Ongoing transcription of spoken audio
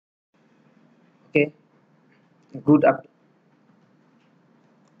Okay, good up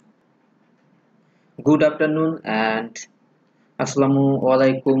good afternoon and assalamu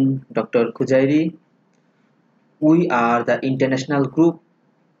alaikum, Dr. Kujairi. We are the international group,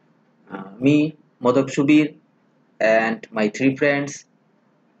 me, Modak Shubir, and my three friends,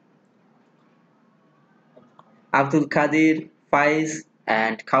 Abdul Kadir, Faiz,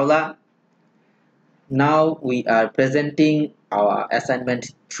 and Kaula. Now we are presenting our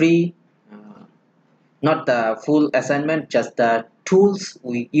assignment 3, not the full assignment, just the tools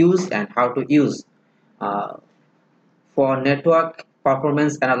we use and how to use. Uh, for network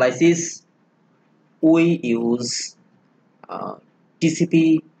performance analysis, we use uh,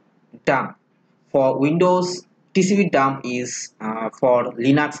 TCP dump. For Windows, TCP dump is for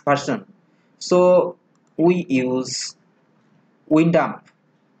Linux version. So we use Windump.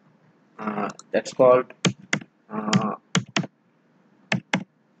 That's called uh,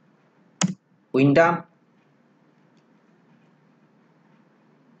 Windump.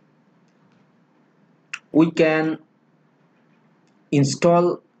 We can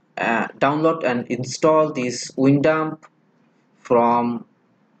download and install this Windump from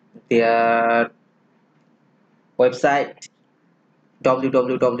their website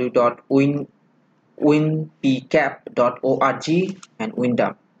www.winpcap.org and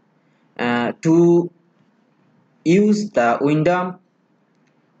Windump. To use the Windump,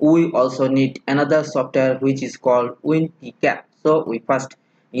 we also need another software which is called WinPCap. So we first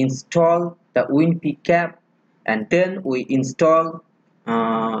install the WinPCap and then we install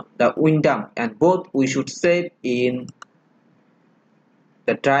the Windump, and both we should save in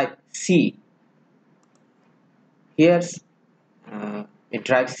the drive C. Here's in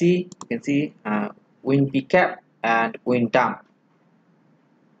drive C, you can see WinPCap and Windump.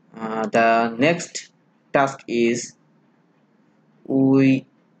 The next task is we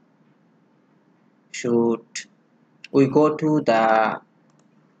go to the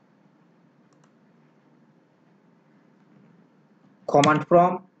command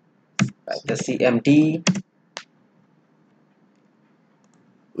prompt, like the cmd.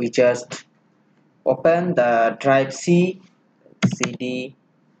 We just open the drive C, cd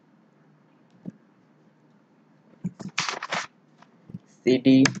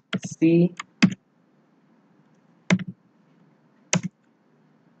c,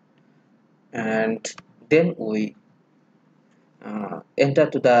 and then we enter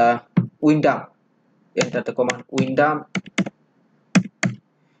to the Windump. Enter the command Windump.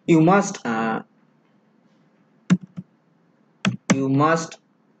 You must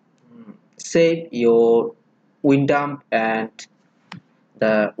save your Windump and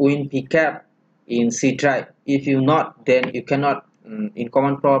the WinPCap in C drive. If you not, then you cannot in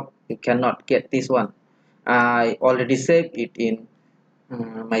command prompt you cannot get this one. I already saved it in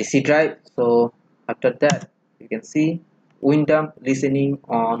my C drive. So after that, you can see Windump listening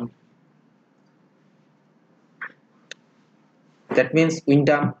on. That means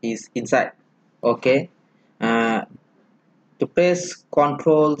Windump is inside. Okay. To press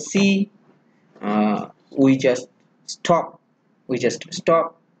Ctrl C, we just stop.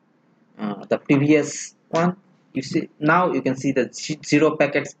 The previous one. You see, now you can see the 0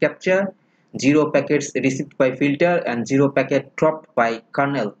 packets capture, 0 packets received by filter, and 0 packet dropped by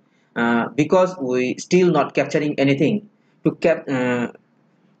kernel. Because we still not capturing anything. To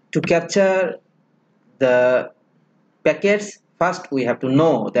capture the packets, first we have to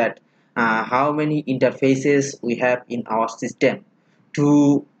know that how many interfaces we have in our system.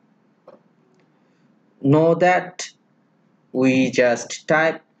 To know that, we just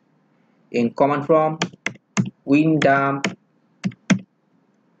type in command prompt Windump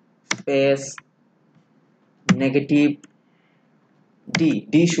space negative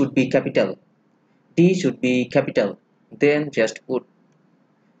d should be capital, then just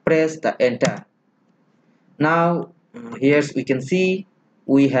press the enter. Now here we can see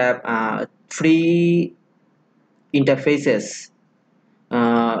we have 3 interfaces,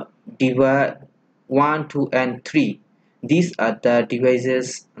 device 1, 2 and 3. These are the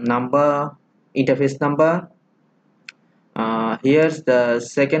devices number, interface number. Here's the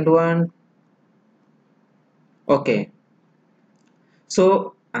second one. Okay,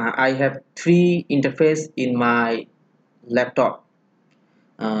 so I have 3 interface in my laptop,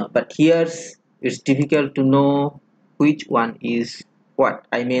 but here's it's difficult to know which one is what.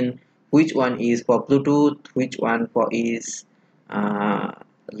 I mean, which one is for Bluetooth, which one for is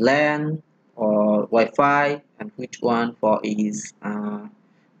LAN or Wi-Fi, and which one for is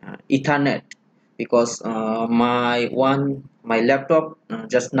Ethernet, because my laptop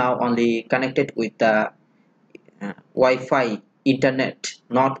just now only connected with the Wi-Fi internet,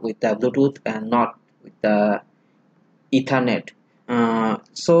 not with the Bluetooth and not with the Ethernet.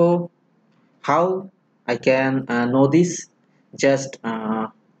 So how I can know this? Just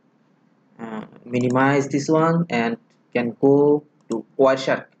minimize this one and can go to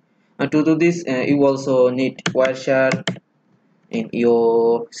Wireshirk. To do this, you also need Wireshirk in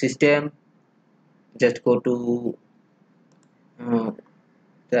your system. Just go to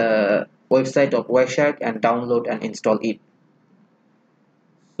the website of Wireshirk and download and install it.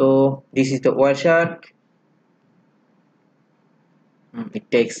 So this is the Wireshirk.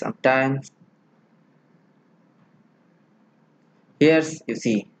 It takes some time. Here's you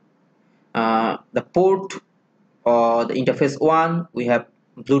see the port or the interface 1 we have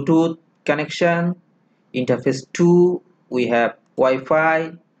Bluetooth connection, interface 2 we have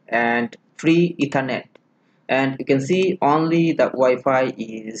Wi-Fi and free Ethernet, and you can see only the Wi-Fi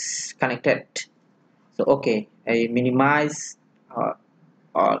is connected. So okay, I minimize or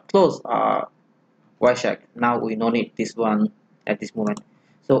close Wireshirk. Now we don't need this one at this moment.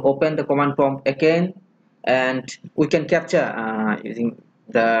 So open the command prompt again and we can capture using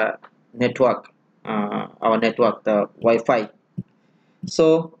the network, our network, the Wi-Fi.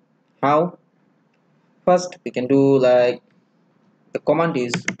 So how? First we can do like the command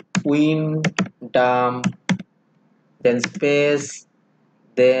is windump, then space,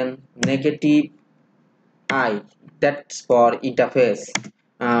 then negative I. That's for interface.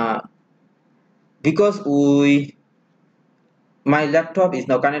 Because my laptop is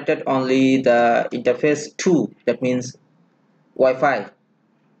now connected only the interface 2, that means Wi-Fi,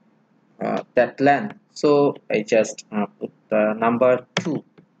 that LAN. So I just put the number 2.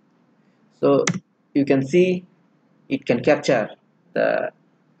 So you can see it can capture the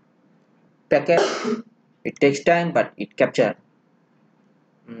packet. It takes time but it capture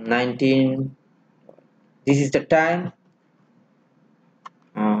 19. This is the time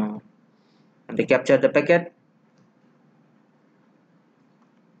and they capture the packet.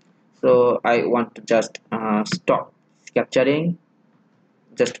 So I want to just stop capturing,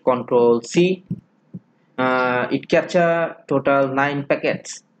 just Control C. It capture total 9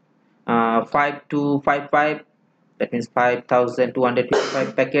 packets, 5255, that means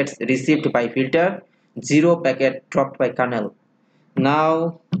 5255 packets received by filter, 0 packet dropped by kernel.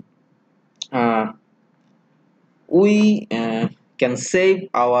 Now we can save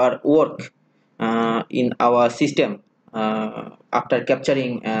our work in our system. After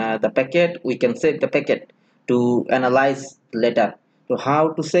capturing the packet, we can save the packet to analyze later. So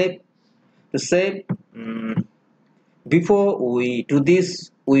how to save? To save, before we do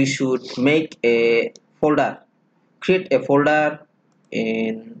this, we should make a folder, create a folder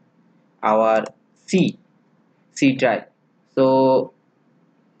in our C drive. So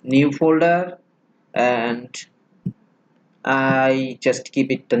new folder, and I just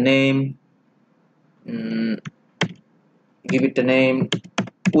give it the name,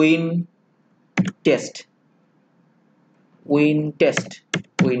 win test.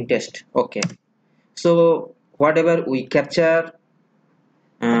 Okay, so whatever we capture,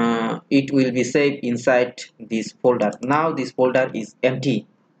 it will be saved inside this folder. Now this folder is empty,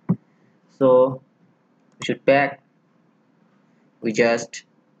 so we should back. We just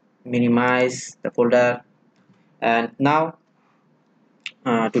minimize the folder, and now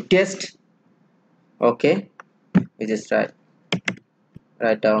to test, okay, we just write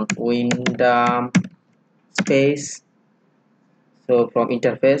down windump space. So from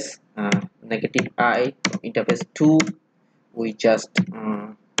interface negative I, from interface 2 we just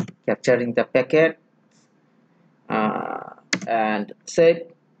capturing the packet and save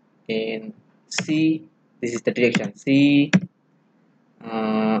in C. This is the direction C.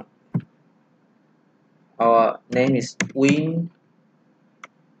 Our name is win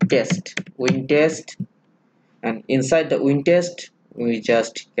test, and inside the win test we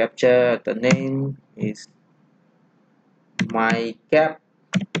just capture the name is mycap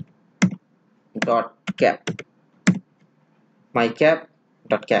dot cap,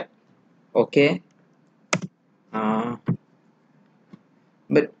 okay.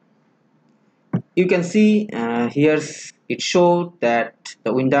 But you can see here's it showed that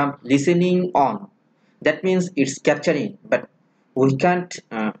the Windump listening on, that means it's capturing, but we can't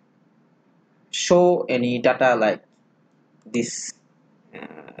show any data like this,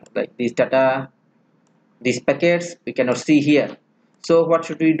 data, these packets we cannot see here. So what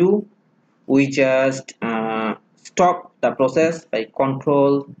should we do? We just stop the process by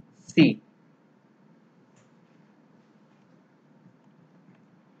Control C.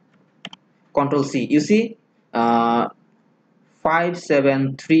 You see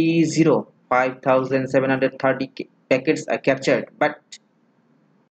 5730 5730 packets are captured, but